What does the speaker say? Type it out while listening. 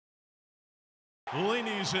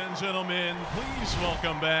Ladies and gentlemen, please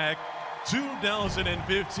welcome back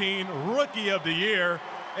 2015 Rookie of the Year,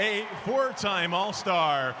 a four-time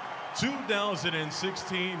All-Star,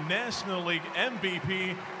 2016 National League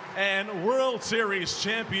MVP, and World Series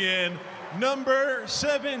champion, number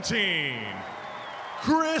 17,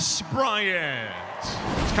 Kris Bryant.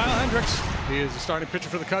 It's Kyle Hendricks. He is the starting pitcher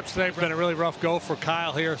for the Cubs today. It's been a really rough go for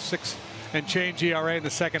Kyle here. 6 and change ERA in the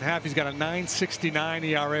second half. He's got a 9.69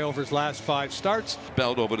 ERA over his last 5 starts.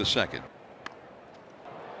 Belt over to second.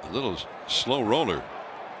 A little slow roller.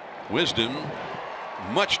 Wisdom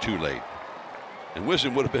much too late. And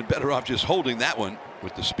Wisdom would have been better off just holding that one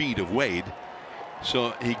with the speed of Wade.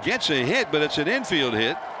 So he gets a hit, but it's an infield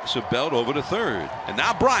hit. So Belt over to third. And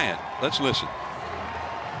now Bryant. Let's listen.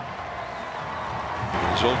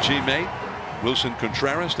 His old teammate, Wilson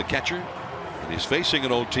Contreras, the catcher. And he's facing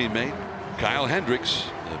an old teammate, Kyle Hendricks.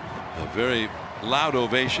 A very loud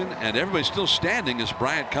ovation, and everybody's still standing as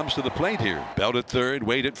Bryant comes to the plate here. Belt at third,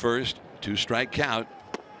 Wade at first, 2-strike count.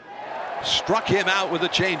 Struck him out with a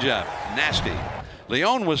changeup. Nasty.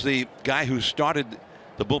 Leon was the guy who started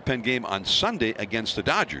the bullpen game on Sunday against the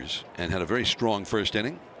Dodgers and had a very strong first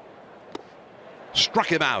inning. Struck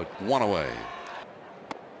him out, 1 away.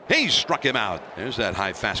 He struck him out. There's that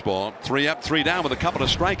high fastball. 3 up, 3 down with a couple of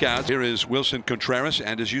strikeouts. Here is Wilson Contreras,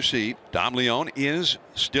 and as you see, Dom Leon is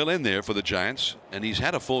still in there for the Giants, and he's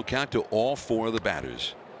had a full count to all 4 of the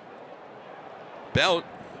batters. Belt,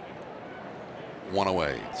 1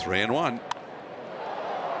 away. 3-1.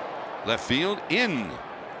 Left field, in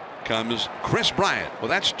comes Kris Bryant. Well,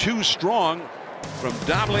 that's too strong from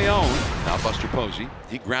Dom Leon. Now Buster Posey,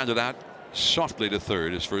 he grounded out softly to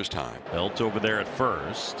third his first time. Belt over there at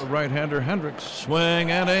first. The right-hander Hendricks, swing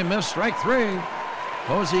and a miss, strike 3.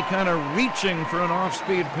 Posey kind of reaching for an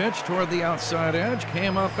off-speed pitch toward the outside edge,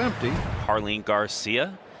 came up empty. Jarlin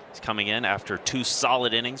Garcia is coming in after 2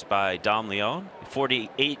 solid innings by Dom Leon.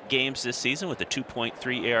 48 games this season with a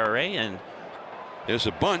 2.3 ERA, and there's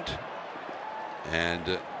a bunt,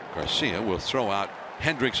 and Garcia will throw out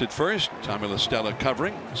Hendricks at first. Tommy La Stella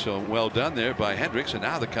covering, so well done there by Hendricks. And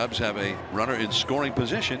now the Cubs have a runner in scoring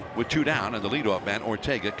position with 2 down, and the leadoff man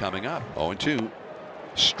Ortega coming up. 0-2.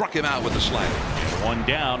 Struck him out with the slider. 1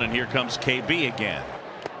 down, and here comes KB again.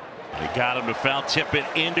 They got him to foul tip it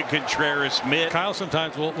into Contreras mid. Kyle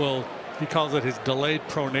sometimes will he calls it his delayed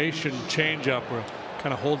pronation changeup, where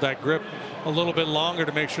kind of hold that grip a little bit longer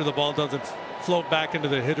to make sure the ball doesn't float back into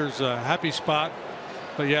the hitter's happy spot.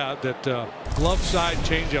 But yeah, that glove side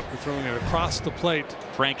changeup, throwing it across the plate.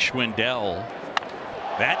 Frank Schwindel.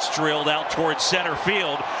 That's drilled out towards center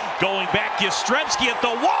field. Going back, Yastrzemski at the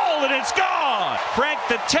wall, and it's gone. Frank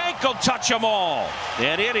the Tank will touch them all.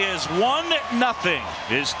 And it is 1-0.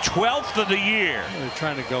 His 12th of the year. They're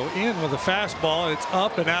trying to go in with a fastball, and it's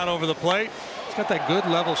up and out over the plate. He's got that good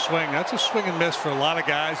level swing. That's a swing and miss for a lot of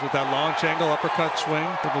guys with that launch angle uppercut swing.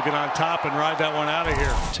 People get on top and ride that one out of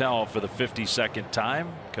here. Tell for the 52nd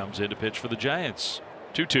time comes in to pitch for the Giants.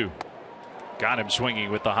 2-2. Got him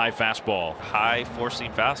swinging with the high fastball. High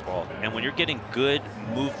forcing fastball. And when you're getting good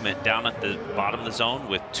movement down at the bottom of the zone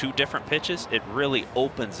with 2 different pitches, it really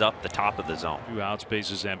opens up the top of the zone. 2 outs,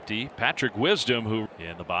 bases empty. Patrick Wisdom, who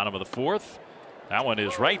in the bottom of the 4th. That one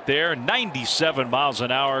is right there. 97 miles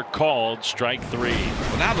an hour, called strike 3.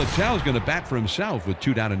 Well, now Littell's going to bat for himself with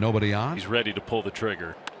 2 down and nobody on. He's ready to pull the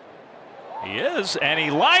trigger. He is, and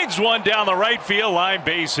he lines one down the right field line,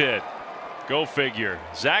 base hit. Go figure.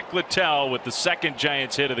 Zach Littell with the 2nd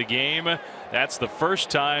Giants hit of the game. That's the first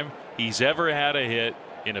time he's ever had a hit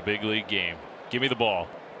in a big league game. Give me the ball.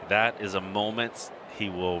 That is a moment he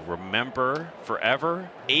will remember forever.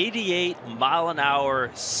 88-mile-an-hour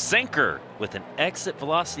sinker with an exit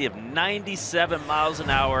velocity of 97 miles an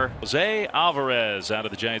hour. Jose Alvarez out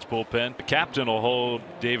of the Giants bullpen. The captain will hold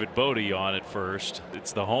David Bodie on at first.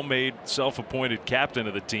 It's the homemade self-appointed captain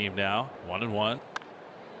of the team now. 1-1.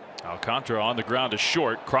 Alcantara on the ground to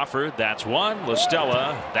short. Crawford, that's 1. La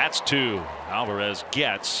Stella, that's 2. Alvarez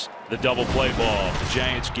gets the double play ball. The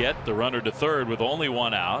Giants get the runner to third with only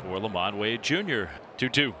 1 out for Lamont Wade Jr.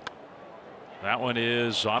 2-2. That one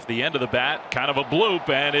is off the end of the bat, kind of a bloop,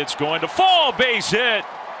 and it's going to fall. Base hit.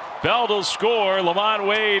 Belt will score. Lamont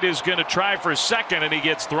Wade is going to try for second, and he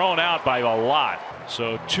gets thrown out by a lot.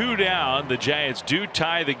 So 2 down. The Giants do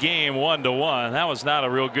tie the game 1-1. That was not a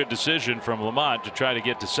real good decision from Lamont to try to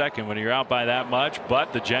get to second when you're out by that much,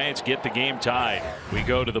 but the Giants get the game tied. We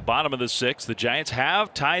go to the bottom of the 6th. The Giants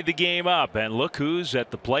have tied the game up, and look who's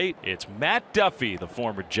at the plate. It's Matt Duffy, the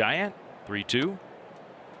former Giant. 3-2.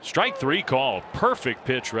 Strike 3 called. Perfect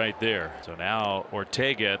pitch right there. So now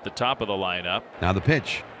Ortega at the top of the lineup. Now the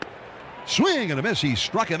pitch. Swing and a miss. He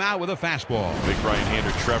struck him out with a fastball. Big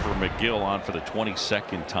right-hander Trevor McGill on for the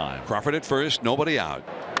 22nd time. Crawford at first, nobody out.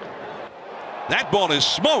 That ball is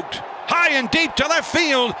smoked high and deep to left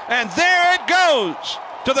field, and there it goes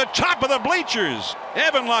to the top of the bleachers.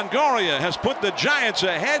 Evan Longoria has put the Giants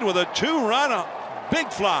ahead with a 2-run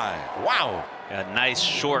big fly. Wow. A nice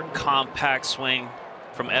short compact swing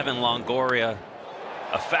from Evan Longoria.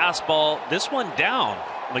 A fastball, this one down.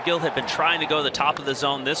 McGill had been trying to go the top of the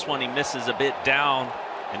zone. This one he misses a bit down.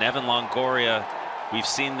 And Evan Longoria, we've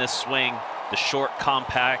seen this swing, the short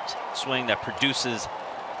compact swing that produces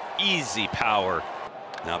easy power.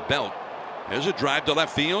 Now Belt, there's a drive to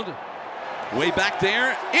left field. Way back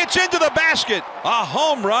there, it's into the basket. A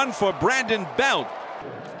home run for Brandon Belt.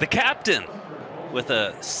 The captain with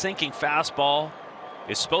a sinking fastball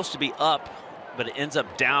is supposed to be up, but it ends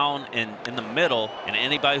up down in the middle. And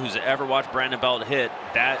anybody who's ever watched Brandon Belt hit,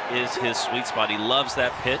 that is his sweet spot. He loves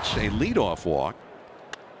that pitch. A leadoff walk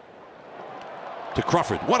to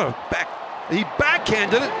Crawford. What a back. He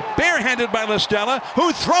backhanded it, barehanded by LaStella,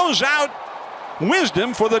 who throws out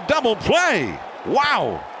Wisdom for the double play.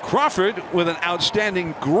 Wow. Crawford with an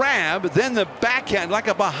outstanding grab, then the backhand, like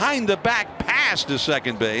a behind the back pass to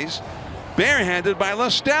second base, barehanded by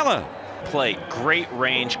LaStella. Play, great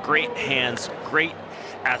range, great hands, great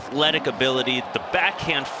athletic ability, the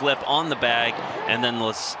backhand flip on the bag, and then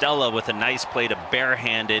LaStella with a nice play to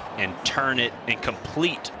barehand it and turn it and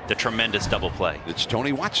complete the tremendous double play. It's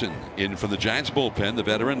Tony Watson in from the Giants bullpen, the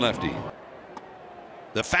veteran lefty.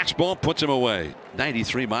 The fastball puts him away.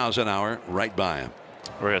 93 miles an hour right by him.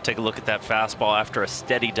 We're going to take a look at that fastball after a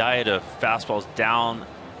steady diet of fastballs down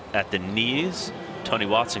at the knees. Tony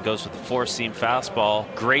Watson goes with the four-seam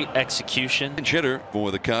fastball. Great execution. Pinch hitter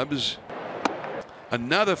for the Cubs.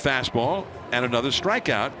 Another fastball and another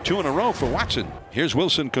strikeout. 2 in a row for Watson. Here's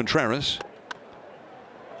Wilson Contreras.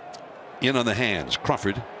 In on the hands.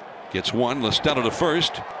 Crawford gets one. LaStella to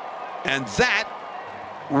first. And that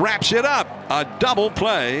wraps it up. A double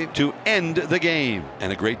play to end the game.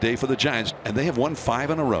 And a great day for the Giants. And they have won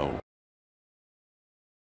 5 in a row.